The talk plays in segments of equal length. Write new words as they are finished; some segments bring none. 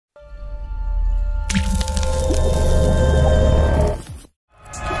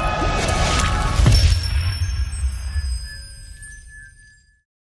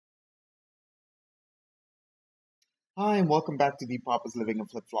Hi, and welcome back to Deep Papa's Living a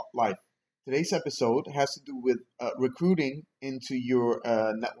Flip Flop Life. Today's episode has to do with recruiting into your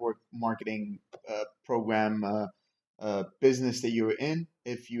network marketing program business that you're in.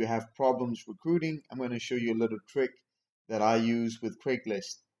 If you have problems recruiting, I'm going to show you a little trick that I use with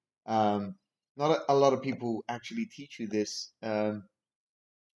Craiglist. Um, Not a lot of people actually teach you this.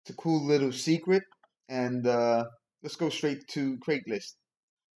 It's a cool little secret, and let's go straight to Craiglist.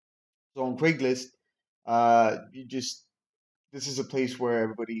 So on Craiglist, you just this is a place where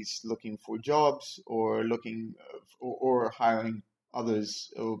everybody's looking for jobs or looking or hiring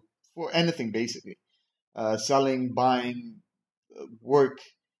others for anything basically, selling, buying, work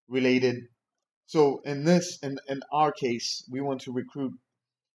related. So in our case, we want to recruit.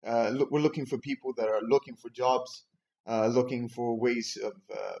 We're looking for people that are looking for jobs, looking for ways of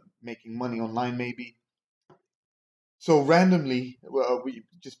making money online, maybe. So randomly, we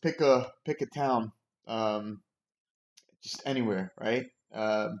just pick a town. Just anywhere, right?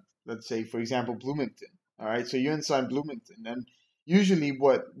 Let's say, for example, Bloomington. All right, so you're inside Bloomington, and usually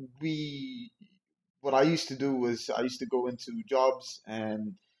we, what I used to do was I used to go into jobs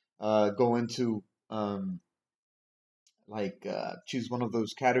and go into choose one of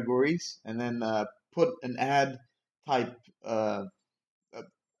those categories, and then put an ad type uh, uh,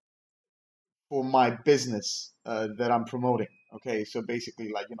 for my business that I'm promoting. Okay, so basically,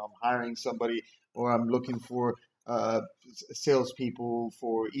 like I'm hiring somebody, or I'm looking for salespeople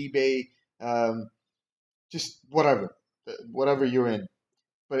for eBay, um, just whatever you're in.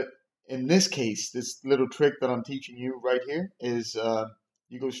 But in this case, this little trick that I'm teaching you right here is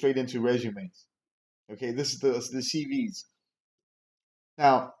you go straight into resumes. Okay, this is the CVs.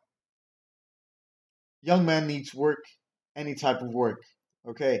 Now, young man needs work, any type of work.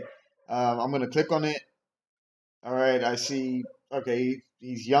 Okay, I'm gonna click on it. All right, I see. Okay,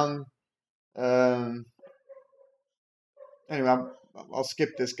 he's young. Um, anyway, I'll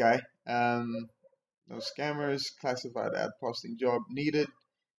skip this guy. No scammers, classified ad posting job needed.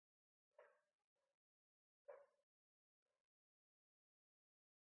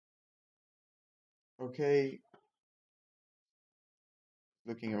 Okay,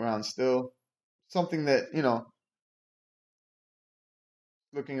 looking around still. Something that,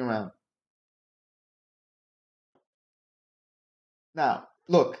 looking around. Now,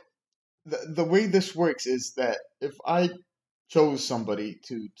 look, the way this works is that if I chose somebody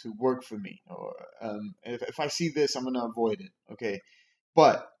to work for me, or if I see this, I'm gonna avoid it. Okay,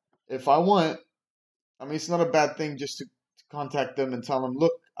 but if I want, I mean, it's not a bad thing just to contact them and tell them,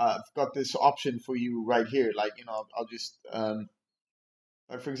 look, I've got this option for you right here. Like, I'll just,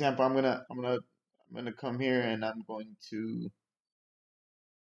 like for example, I'm gonna come here and I'm going to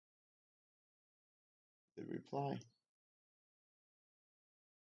the reply.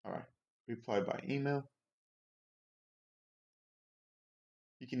 All right, reply by email.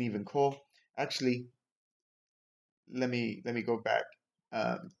 You can even call. Actually, let me go back.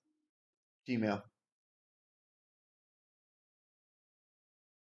 Um, Gmail.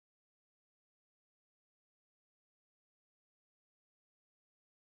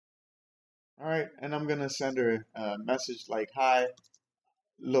 All right, and I'm gonna send her a message like, "Hi,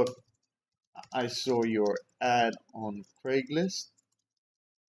 look, I saw your ad on Craigslist.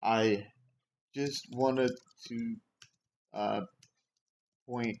 I just wanted to uh,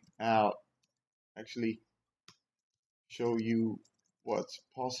 point out, actually, show you what's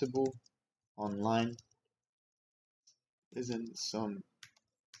possible online. Isn't some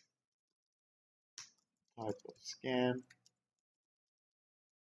type of scam.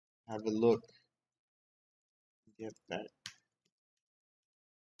 Have a look, get back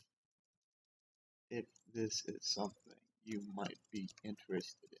if this is something you might be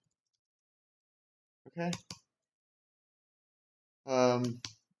interested in." Okay.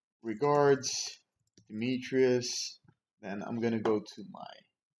 Regards, Demetrius. Then I'm gonna go to my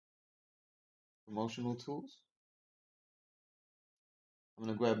promotional tools. I'm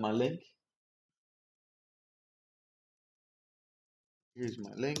gonna grab my link. Here's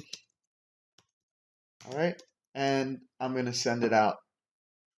my link. All right, and I'm gonna send it out.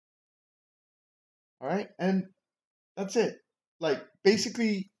 All right, and that's it. Like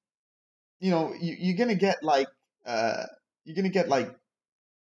basically, you're gonna get like uh, you're gonna get like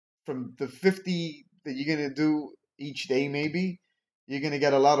from the 50 that you're gonna do each day, maybe you're gonna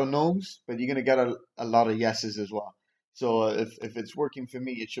get a lot of no's, but you're gonna get a lot of yeses as well. So if it's working for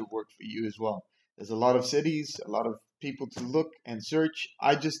me, it should work for you as well. There's a lot of cities, a lot of people to look and search.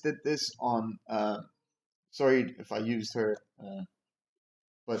 I just did this on. Sorry if I used her,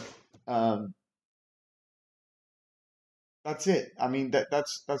 but um, that's it. I mean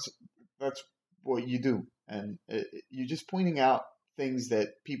that's what you do, And you're just pointing out things that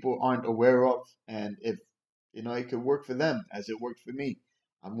people aren't aware of. And if, it could work for them as it worked for me.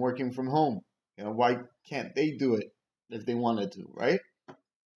 I'm working from home. Why can't they do it if they wanted to, right?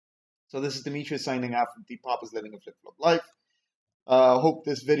 So this is Demetrius signing out from Deep Papa's Living a Flip Flop Life. Hope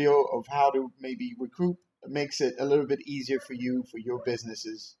this video of how to maybe recruit makes it a little bit easier for you, for your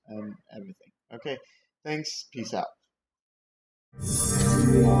businesses and everything. Okay, thanks. Peace out.